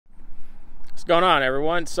What's going on,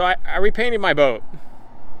 everyone? So I repainted my boat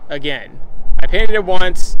again. I painted it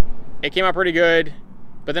once, it came out pretty good,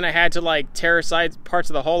 but then I had to like tear side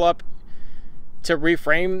parts of the hull up to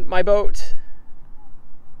reframe my boat.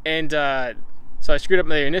 And so I screwed up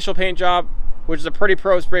the initial paint job, which is a pretty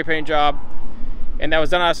pro spray paint job. And that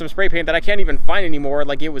was done out of some spray paint that I can't even find anymore.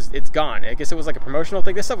 Like it's gone. I guess it was like a promotional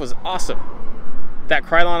thing. This stuff was awesome. That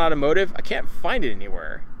Krylon Automotive, I can't find it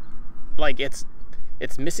anywhere. Like it's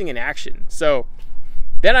missing in action. So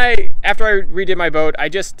then after I redid my boat, I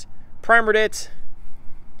just primered it.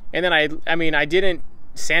 And then I mean, I didn't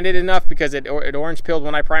sand it enough because it orange peeled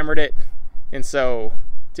when I primered it. And so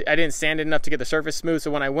I didn't sand it enough to get the surface smooth. So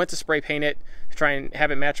when I went to spray paint it to try and have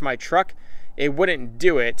it match my truck, it wouldn't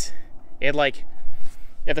do it. It like,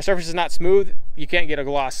 if the surface is not smooth, you can't get a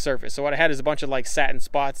gloss surface. So what I had is a bunch of like satin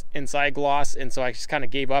spots inside gloss. And so I just kind of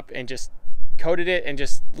gave up and just coated it and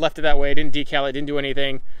just left it that way. I didn't decal it, didn't do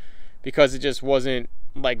anything because it just wasn't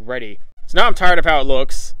like ready. So now I'm tired of how it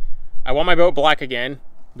looks. I want my boat black again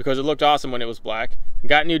because it looked awesome when it was black.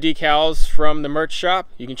 Got new decals from the merch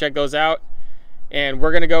shop. You can check those out. And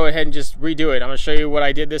we're gonna go ahead and just redo it. I'm gonna show you what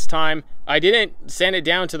I did this time. I didn't sand it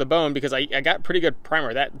down to the bone because I got pretty good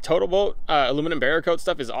primer. That Total Boat aluminum barrier coat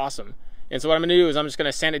stuff is awesome. And so what I'm gonna do is I'm just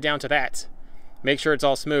gonna sand it down to that, make sure it's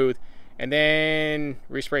all smooth, and then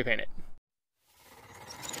respray paint it.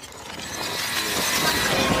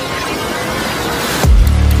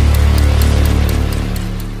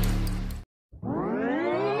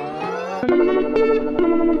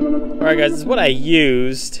 Alright guys, this is what I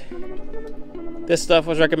used. This stuff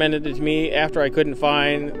was recommended to me after I couldn't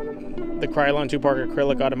find the Krylon 2-part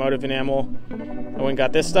acrylic automotive enamel. I went and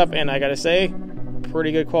got this stuff, and I gotta say,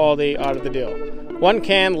 pretty good quality out of the deal. One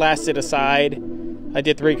can lasted a side. I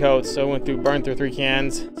did 3 coats, so I burned through 3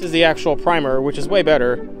 cans. This is the actual primer, which is way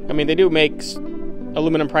better. I mean, they do make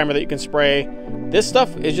aluminum primer that you can spray. This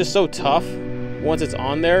stuff is just so tough once it's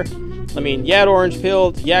on there. I mean, yeah, it orange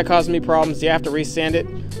peeled, yeah, it caused me problems, you have to resand it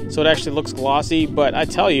so it actually looks glossy, but I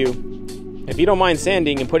tell you, if you don't mind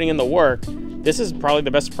sanding and putting in the work, this is probably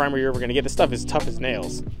the best primer you're ever going to get. This stuff is tough as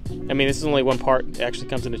nails. I mean, this is only 1 part. It actually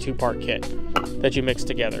comes in a 2-part kit that you mix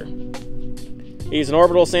together. You use an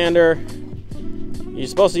orbital sander. You're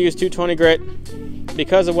supposed to use 220 grit.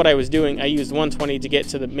 Because of what I was doing, I used 120 to get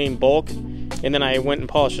to the main bulk, and then I went and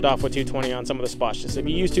polished it off with 220 on some of the spots. Just if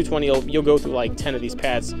you use 220, you'll go through like 10 of these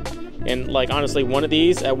pads. And like honestly, one of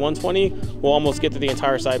these at 120 will almost get through the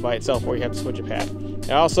entire side by itself where you have to switch a pad. And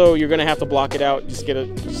also, you're gonna have to block it out. Just get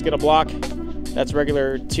a block. That's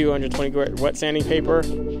regular 220 grit wet sanding paper.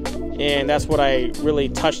 And that's what I really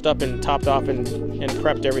touched up and topped off and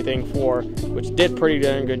prepped everything for, which did pretty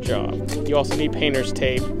darn good job. You also need painter's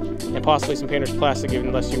tape and possibly some painter's plastic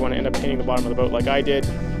unless you want to end up painting the bottom of the boat like I did,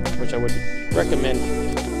 which I would recommend.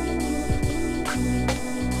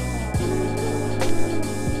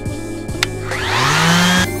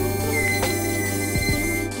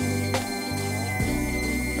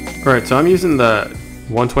 Alright, so I'm using the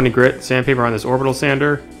 120 grit sandpaper on this orbital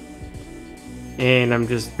sander, and I'm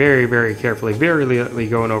just very, very carefully, very lightly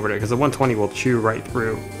going over it because the 120 will chew right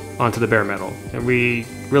through onto the bare metal. And we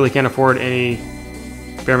really can't afford any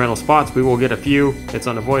bare metal spots. We will get a few, it's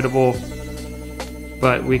unavoidable,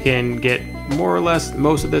 but we can get more or less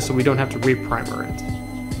most of this so we don't have to re-primer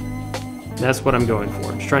it. That's what I'm going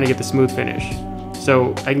for, just trying to get the smooth finish.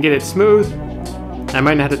 So I can get it smooth. I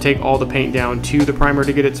might not have to take all the paint down to the primer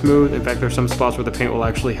to get it smooth. In fact, there's some spots where the paint will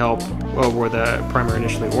actually help where the primer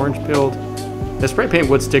initially orange peeled. The spray paint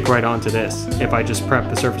would stick right onto this. If I just prepped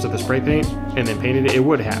the surface of the spray paint and then painted it, it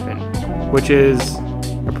would happen, which is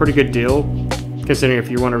a pretty good deal considering if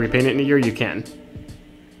you want to repaint it in a year, you can.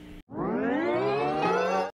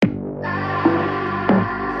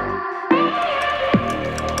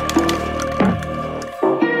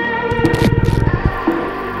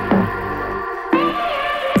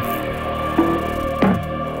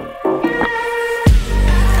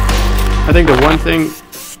 I think the one thing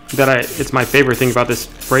that it's my favorite thing about this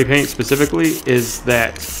spray paint specifically is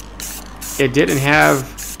that it didn't have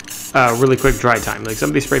a really quick dry time. Like some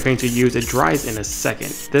of these spray paints you use, it dries in a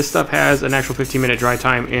second. This stuff has an actual 15-minute dry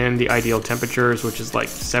time in the ideal temperatures, which is like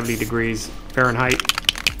 70 degrees Fahrenheit.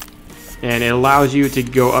 And it allows you to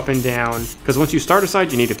go up and down, because once you start a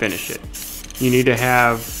side, you need to finish it. You need to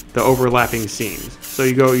have the overlapping seams. So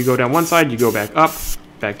you go down one side, you go back up,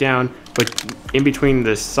 back down, but in between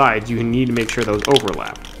the sides you need to make sure those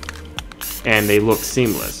overlap and they look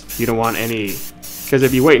seamless. You don't want any, because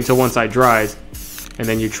if you wait until one side dries and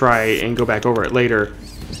then you try and go back over it later,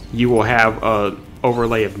 you will have a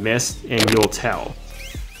overlay of mist and you'll tell.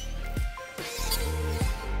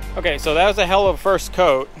 Okay, so that was a hell of a first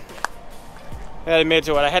coat. I had admit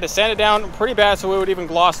to it. I had to sand it down pretty bad so it would even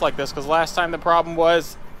gloss like this, because last time the problem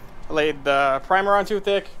was I laid the primer on too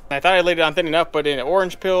thick. I thought I laid it on thin enough, but it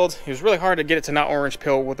orange pilled. It was really hard to get it to not orange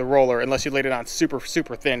pill with the roller unless you laid it on super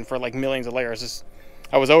thin for like millions of layers.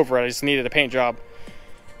 I was over it. I just needed a paint job.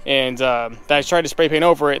 And I tried to spray paint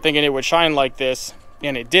over it thinking it would shine like this,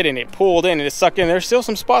 and it didn't. It pulled in and it sucked in. There's still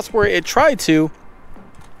some spots where it tried to,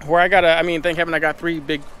 where I gotta, I mean, thank heaven I got 3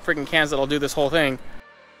 big freaking cans that'll do this whole thing.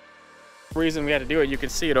 The reason we had to do it, you can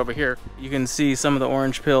see it over here. You can see some of the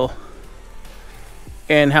orange pill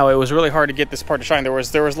and how it was really hard to get this part to shine. There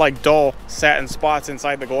was like dull satin spots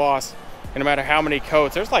inside the gloss, and no matter how many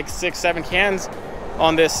coats, there's like 6-7 cans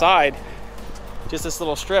on this side, just this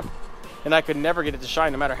little strip, and I could never get it to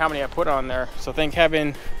shine no matter how many I put on there. So thank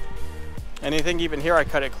heaven. And I think even here I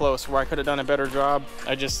cut it close where I could have done a better job.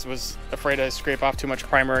 I just was afraid to scrape off too much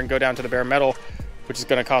primer and go down to the bare metal, which is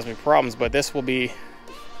going to cause me problems. But this will be,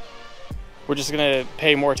 we're just going to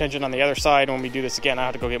pay more attention on the other side. When we do this again, I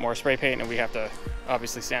have to go get more spray paint, and we have to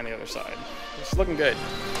obviously sand the other side. It's looking good.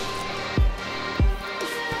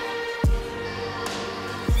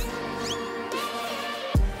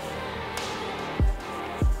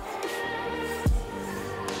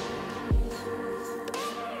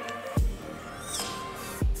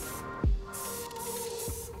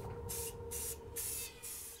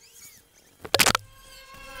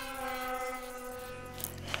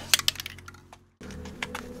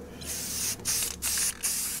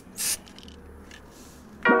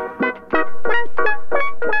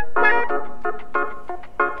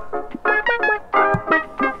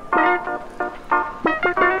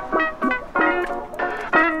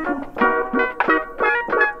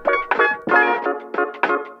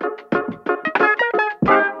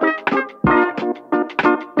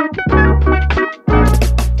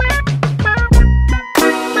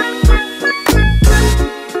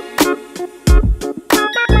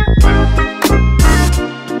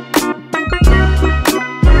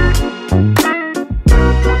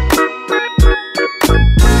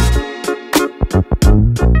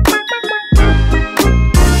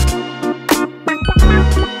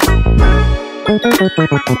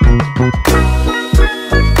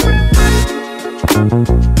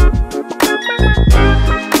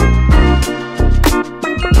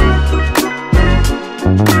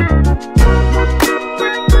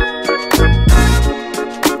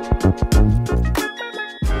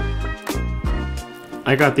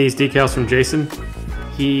 I got these decals from Jason.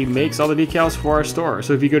 He makes all the decals for our store.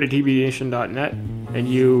 So if you go to tbnation.net and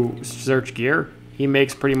you search gear, he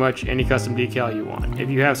makes pretty much any custom decal you want. If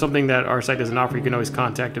you have something that our site doesn't offer, you can always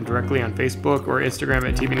contact him directly on Facebook or Instagram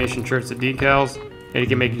at TBNation Shirts and Decals, and he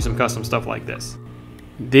can make you some custom stuff like this.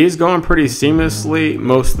 These go on pretty seamlessly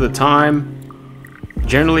most of the time.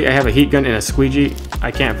 Generally, I have a heat gun and a squeegee.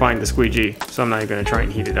 I can't find the squeegee, so I'm not even going to try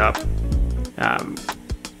and heat it up.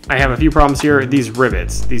 I have a few problems here. These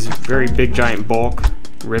rivets, these very big giant bulk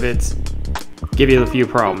rivets, give you a few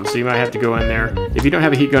problems. So you might have to go in there. If you don't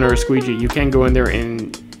have a heat gun or a squeegee, you can go in there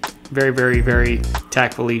and very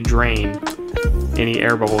tactfully drain any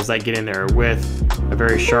air bubbles that get in there with a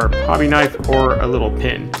very sharp hobby knife or a little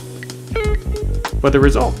pin. But the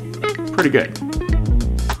result, pretty good.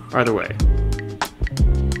 Either way.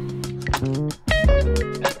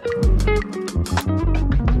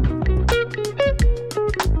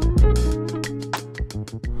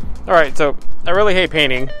 Alright, so I really hate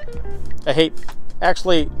painting.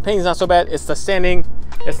 Actually, painting's not so bad. It's the sanding,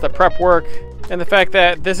 it's the prep work, and the fact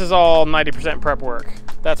that this is all 90% prep work.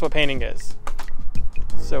 That's what painting is.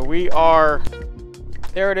 So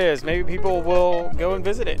there it is. Maybe people will go and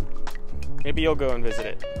visit it. Maybe you'll go and visit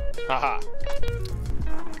it. Haha.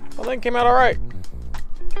 Well, then it came out alright.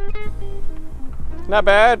 Not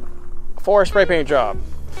bad for a spray paint job.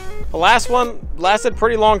 The last one lasted a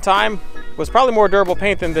pretty long time. Was probably more durable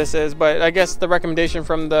paint than this is, but I guess the recommendation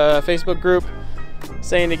from the Facebook group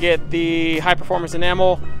saying to get the high performance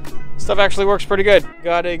enamel stuff actually works pretty good.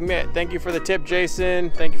 Gotta admit, thank you for the tip,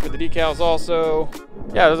 Jason. Thank you for the decals also.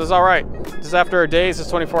 Yeah, this is all right. Just after a day's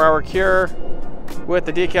 24-hour cure with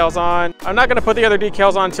the decals on. I'm not gonna put the other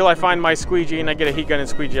decals on until I find my squeegee and I get a heat gun and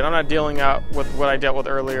squeegee it. I'm not dealing out with what I dealt with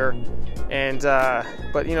earlier. And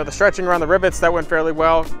but you know, the stretching around the rivets, that went fairly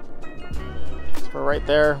well. We're right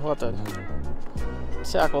there. We'll have to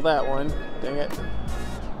tackle that one. Dang it.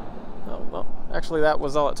 Oh, well, actually that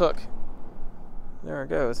was all it took. There it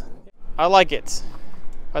goes. I like it.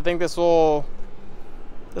 I think this will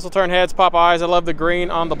turn heads, pop eyes. I love the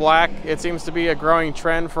green on the black. It seems to be a growing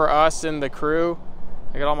trend for us in the crew.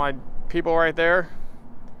 I got all my people right there.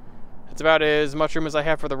 It's about as much room as I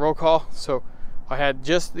have for the roll call. So I had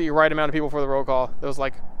just the right amount of people for the roll call. That was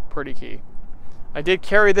like pretty key. I did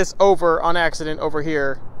carry this over on accident over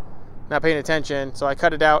here, not paying attention, so I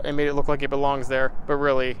cut it out and made it look like it belongs there, but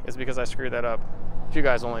really it's because I screwed that up. You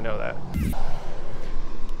guys only know that.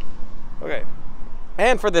 Okay,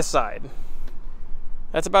 and for this side,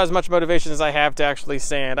 that's about as much motivation as I have to actually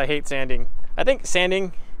sand. I hate sanding. I think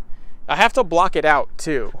sanding, I have to block it out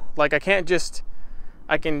too. Like I can't just,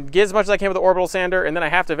 I can get as much as I can with the orbital sander, and then I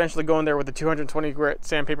have to eventually go in there with the 220 grit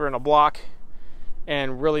sandpaper and a block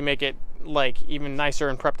and really make it like even nicer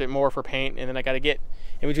and prepped it more for paint. And then I got to get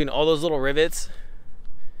in between all those little rivets.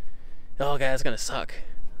 Oh god, it's gonna suck.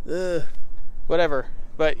 Ugh. Whatever,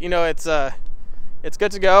 but you know, it's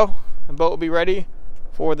good to go. The boat will be ready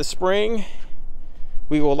for the spring.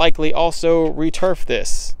 We will likely also returf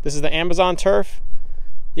this. This is the Amazon turf.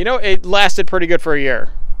 You know, it lasted pretty good for a year.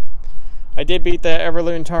 I did beat the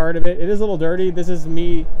Everloon tar out of it. It is a little dirty. This is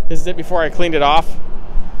it before I cleaned it off.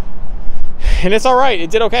 And it's all right.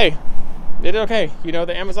 It did okay. It did okay. You know,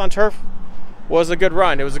 the Amazon turf was a good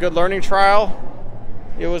run. It was a good learning trial.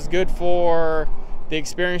 It was good for the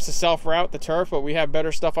experience to self-route the turf, but we have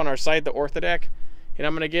better stuff on our site, the Orthodeck. And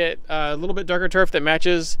I'm gonna get a little bit darker turf that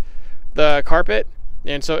matches the carpet.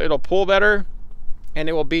 And so it'll pull better and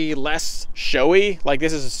it will be less showy. Like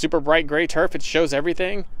this is a super bright gray turf. It shows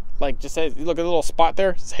everything. Like just says, look at the little spot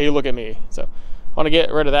there. It says, hey, look at me. So I want to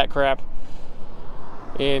get rid of that crap.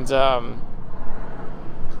 And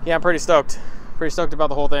yeah, I'm pretty stoked. Pretty stoked about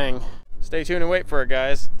the whole thing. Stay tuned and wait for it,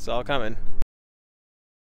 guys. It's all coming.